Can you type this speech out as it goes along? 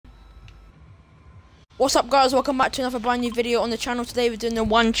What's up guys, welcome back to another brand new video on the channel. Today we're doing the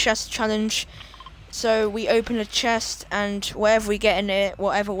one chest challenge. So we open a chest and whatever we get in it,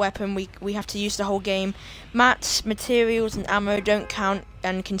 whatever weapon, we have to use the whole game. Mats, materials and ammo don't count,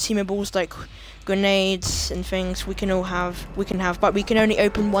 and consumables like grenades and things we can have, but we can only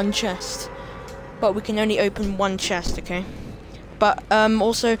open one chest. Okay? But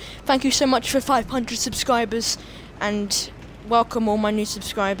also thank you so much for 500 subscribers, and welcome all my new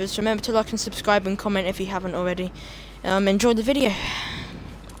subscribers. Remember to like and subscribe and comment if you haven't already. Enjoy the video.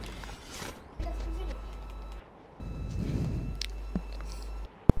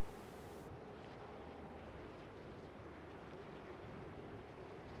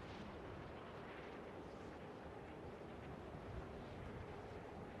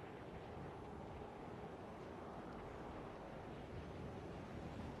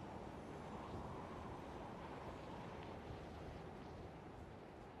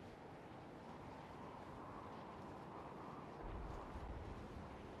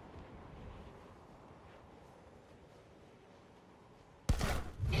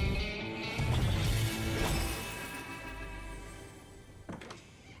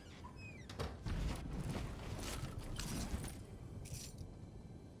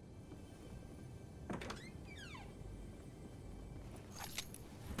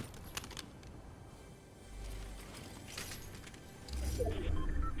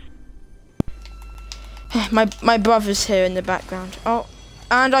 My brother's here in the background. Oh,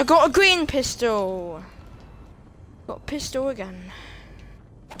 and I got a green pistol. Got a pistol again.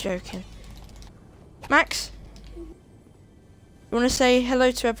 Joking. Max, you want to say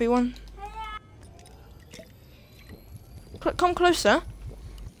hello to everyone? Come closer.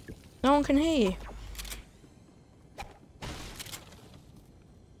 No one can hear you.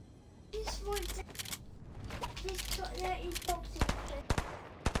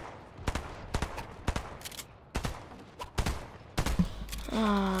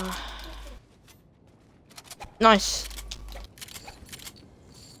 Nice.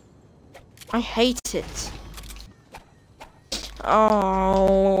 I hate it.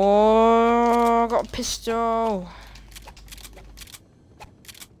 Oh, I got a pistol.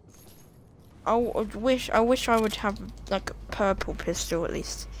 I wish I would have like a purple pistol at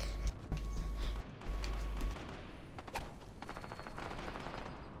least.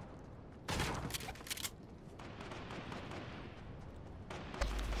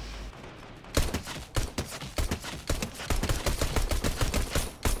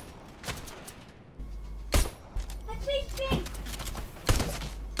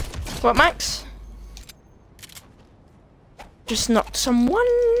 What, Max? Just knocked someone.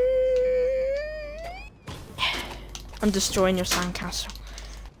 I'm destroying your sandcastle.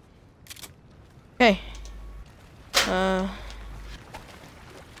 Okay. I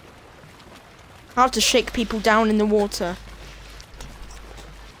have to shake people down in the water.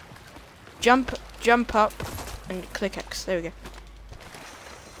 Jump up, and click X. There we go.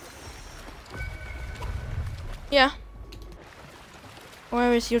 Yeah.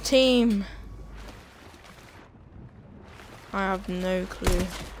 Where is your team? I have no clue.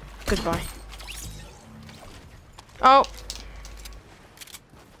 Goodbye. Oh!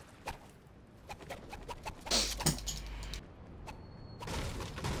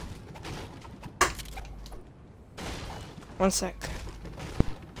 One sec.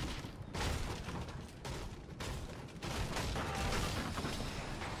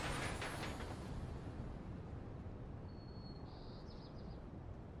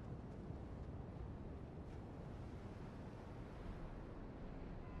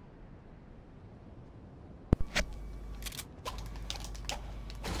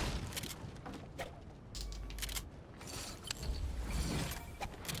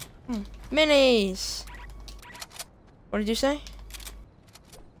 Minis! What did you say?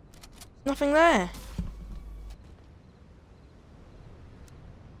 Nothing there.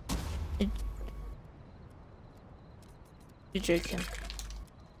 You're joking.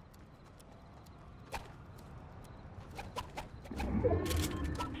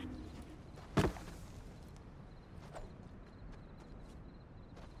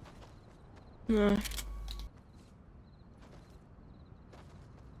 No.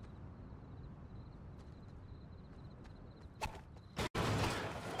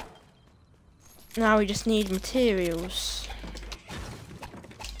 Now we just need materials.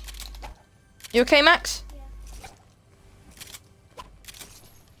 You okay, Max?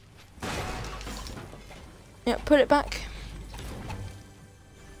 Yeah, put it back.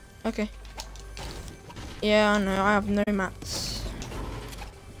 Okay. Yeah, I know, I have no mats.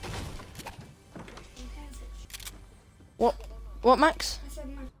 What, Max?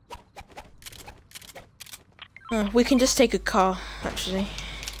 We can just take a car, actually.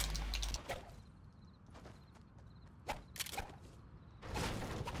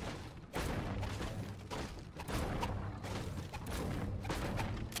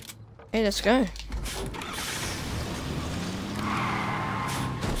 Hey, let's go.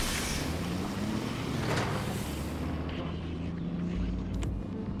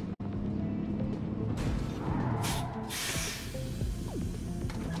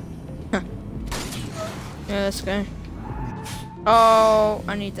 Yeah, let's go. Oh,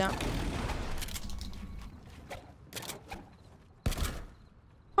 I need that.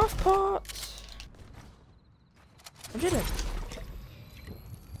 Half parts. I did it.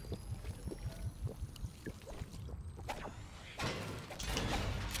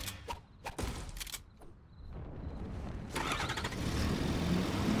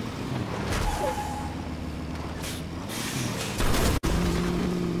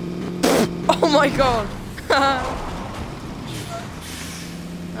 Oh my god.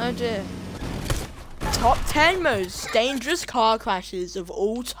 Oh dear. Top 10 most dangerous car crashes of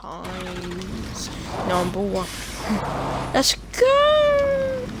all times. Number 1. Let's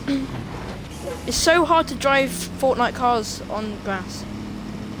go. It's so hard to drive Fortnite cars on grass.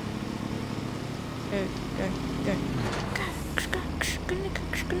 Go, go, go.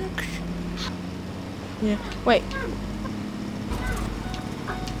 Yeah. Wait.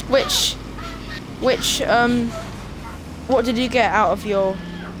 What did you get out of your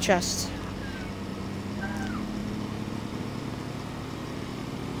chest?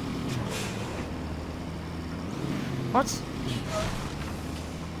 What?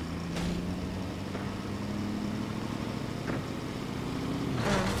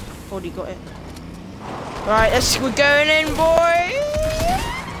 Already got it. Right, we're going in, boy.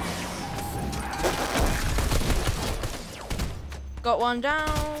 Got one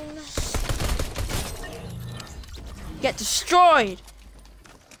down. Get destroyed.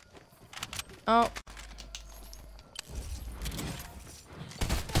 Oh.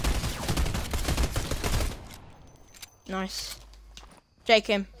 Nice. Take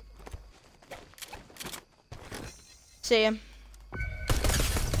him. See him.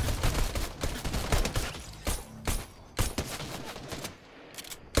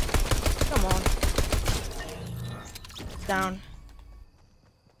 Come on. Down.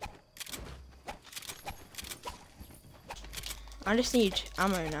 I just need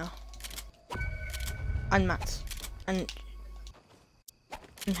ammo now. And mats. And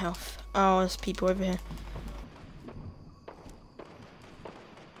health. Oh, there's people over here.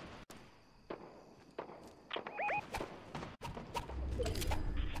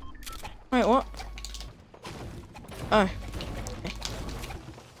 Wait, what? Oh. Okay.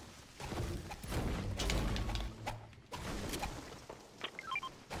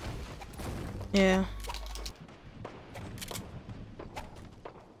 Yeah.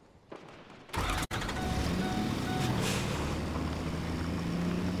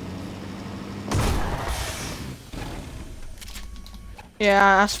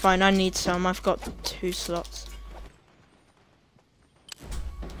 Yeah, that's fine. I need some. I've got 2 slots.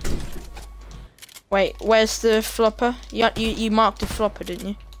 Wait, where's the flopper? You marked the flopper, didn't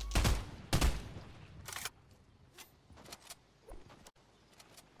you?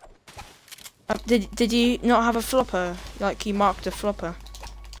 Did you not have a flopper? Like you marked a flopper?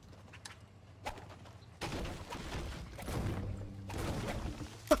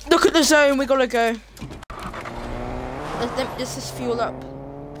 Look at the zone. We gotta go. Let's just fuel up.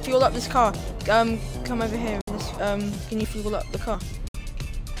 Fuel up this car. Come over here. Can you fuel up the car?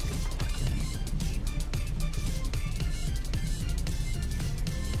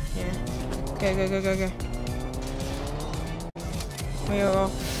 Yeah. Go. We are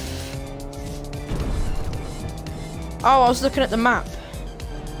off. Oh, I was looking at the map.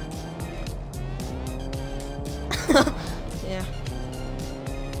 Yeah.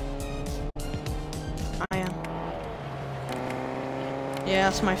 I am. Yeah,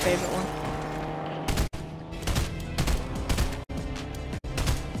 that's my favorite one.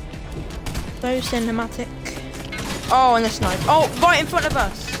 So cinematic. Oh, and this knife. Oh, right in front of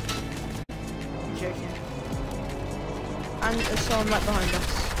us. I'm joking. And there's someone right behind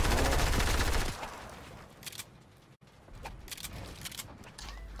us.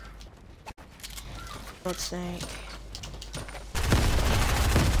 For God's sake.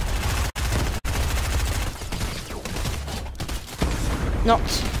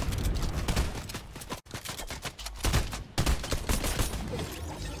 Knocked.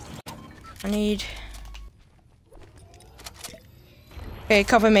 I need... Okay,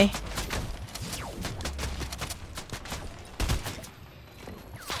 cover me.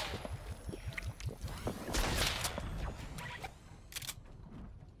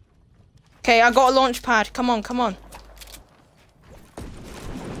 Okay, I got a launch pad. Come on, come on.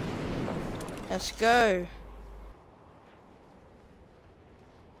 Let's go.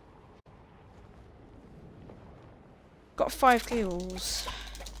 Got 5 kills.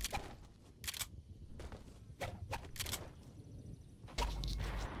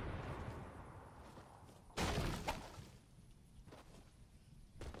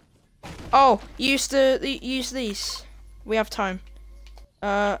 Oh, use these. We have time.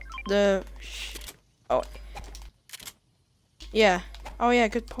 Oh, yeah. Oh yeah,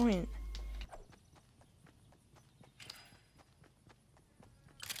 good point.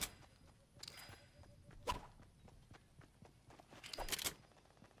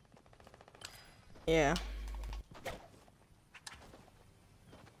 Yeah.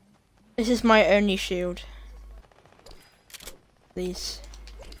 This is my only shield. These.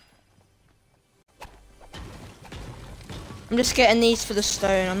 I'm just getting these for the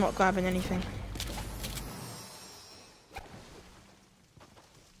stone. I'm not grabbing anything.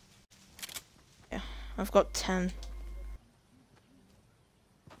 Yeah, I've got 10.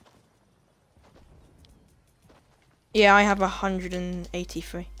 Yeah, I have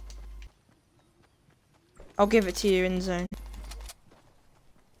 183. I'll give it to you in zone.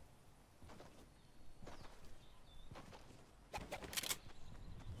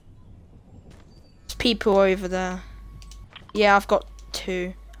 There's people over there. Yeah, I've got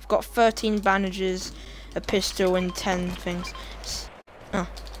 2. I've got 13 bandages, a pistol, and 10 things. Oh.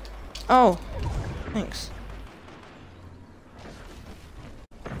 Oh. Thanks.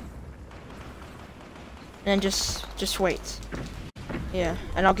 And then just wait. Yeah,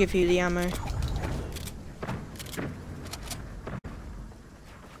 and I'll give you the ammo.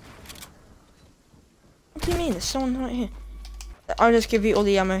 What do you mean? There's someone right here. I'll just give you all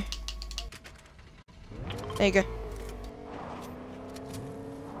the ammo. There you go.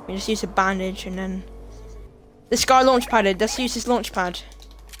 We just use a bandage and then... This guy launch padded. Let's use this launch pad.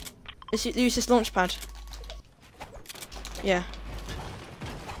 Let's use this launch pad. Yeah.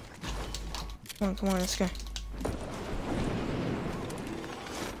 Come on, let's go.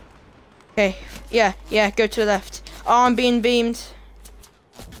 Okay, yeah, go to the left. Oh, I'm being beamed.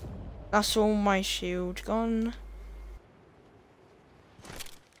 That's all my shield gone.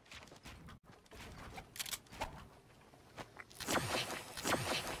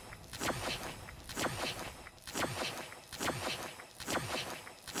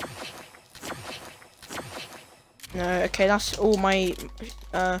 No, okay, that's all my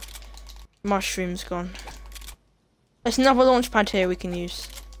mushrooms gone. There's another launch pad here we can use.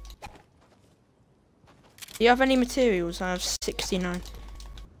 Do you have any materials? I have 69.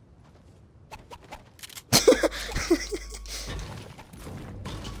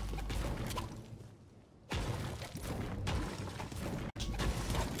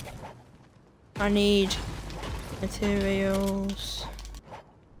 I need materials.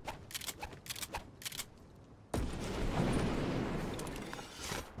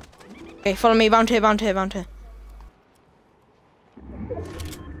 Okay, follow me, round here, round here, round here.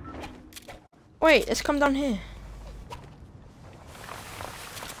 Wait, let's come down here.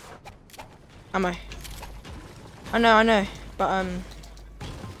 Ammo. I know, but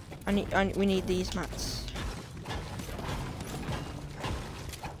we need these mats.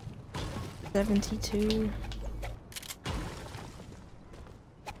 72.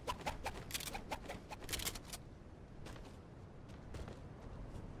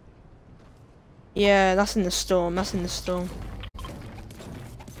 Yeah, that's in the storm. That's in the storm.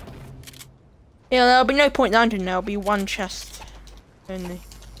 Yeah, there'll be no point landing. There'll be one chest only.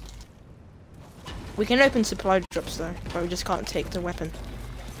 We can open supply drops though, but we just can't take the weapon.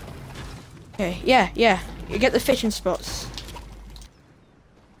 Okay, yeah. You get the fishing spots.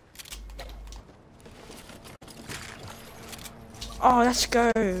 Oh, let's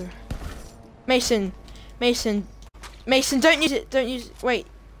go. Mason, don't use it. Don't use it. Wait,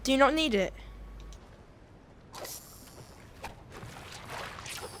 do you not need it?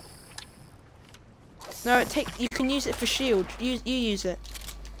 No, you can use it for shield. You use it.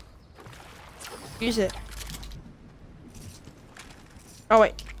 Use it. Oh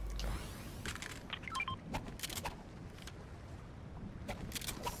wait.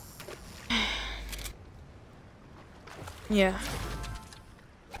 Yeah.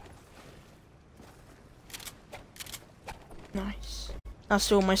 Nice.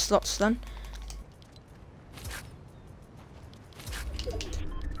 That's all my slots then.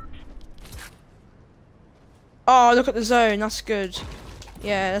 Oh, look at the zone. That's good.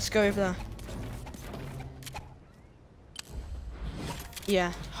 Yeah, let's go over there.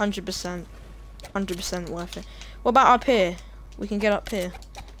 Yeah, 100%. 100% worth it. What about up here? We can get up here.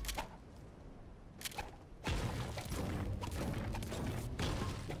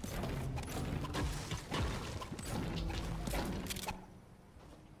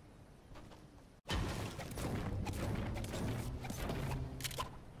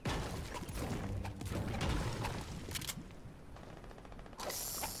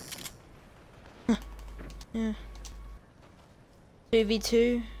 Yeah.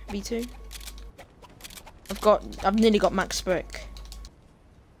 2v2, v2. I've nearly got max brick.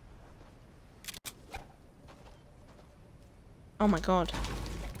 Oh my god.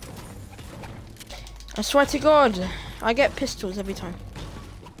 I swear to God, I get pistols every time.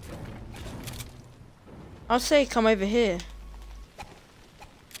 I'll say come over here.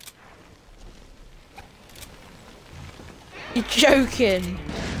 You're joking.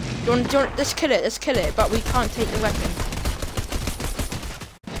 Do you want, let's kill it, but we can't take the weapon.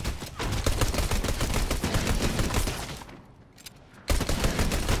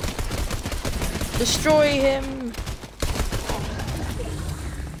 Destroy him.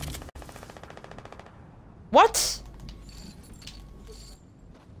 What?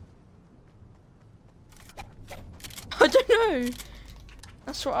 I don't know.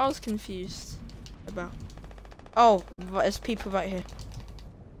 That's what I was confused about. Oh, but there's people right here.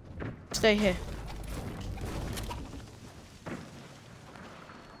 Stay here.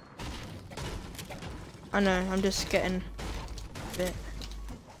 I know, I'm just getting a bit.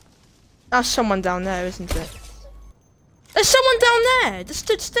 That's someone down there, isn't it? There's someone down there! Just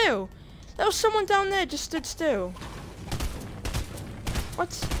stood still. There was someone down there, just stood still.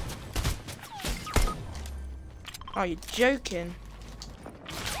 What? Oh, you're joking.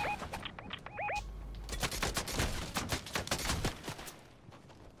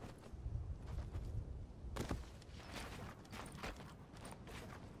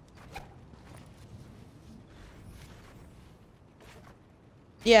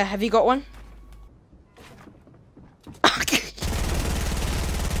 Yeah, have you got one? Oh,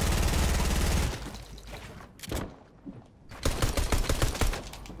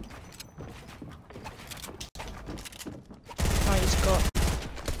 he's got.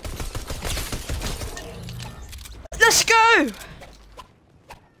 Let's go!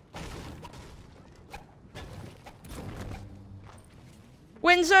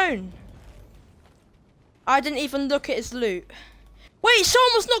 Win zone. I didn't even look at his loot. Wait,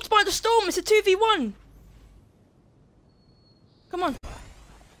 someone was knocked by the storm. It's a 2v1. Come on.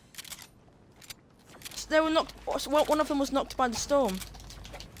 They were knocked. One of them was knocked by the storm.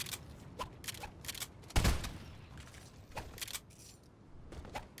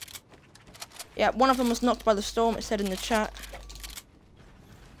 Yeah, one of them was knocked by the storm. It said in the chat.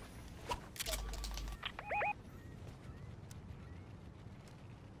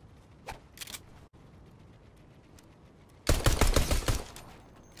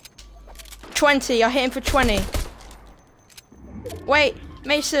 I hit him for 20. Wait,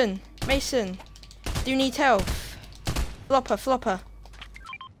 Mason. Do you need health? Flopper.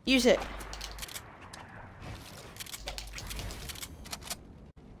 Use it.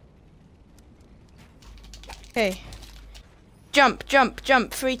 Okay. Jump.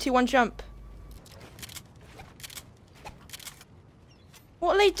 3, 2, 1, jump.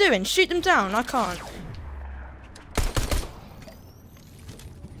 What are they doing? Shoot them down. I can't.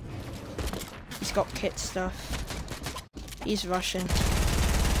 He's got kit stuff. He's rushing.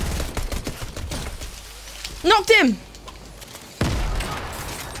 Knocked him!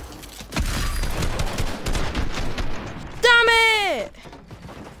 Damn it!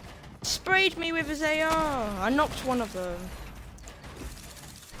 Sprayed me with his AR. I knocked one of them.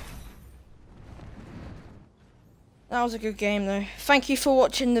 That was a good game though. Thank you for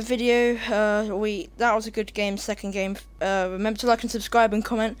watching the video. That was a good game, second game. Remember to like and subscribe and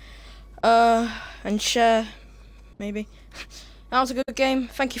comment. And share, maybe. That was a good game.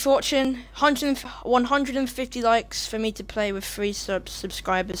 Thank you for watching. 150 likes for me to play with 3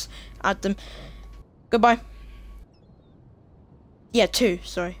 subscribers. Add them. Goodbye. Yeah, 2.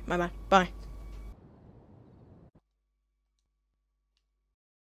 Sorry, my bad. Bye.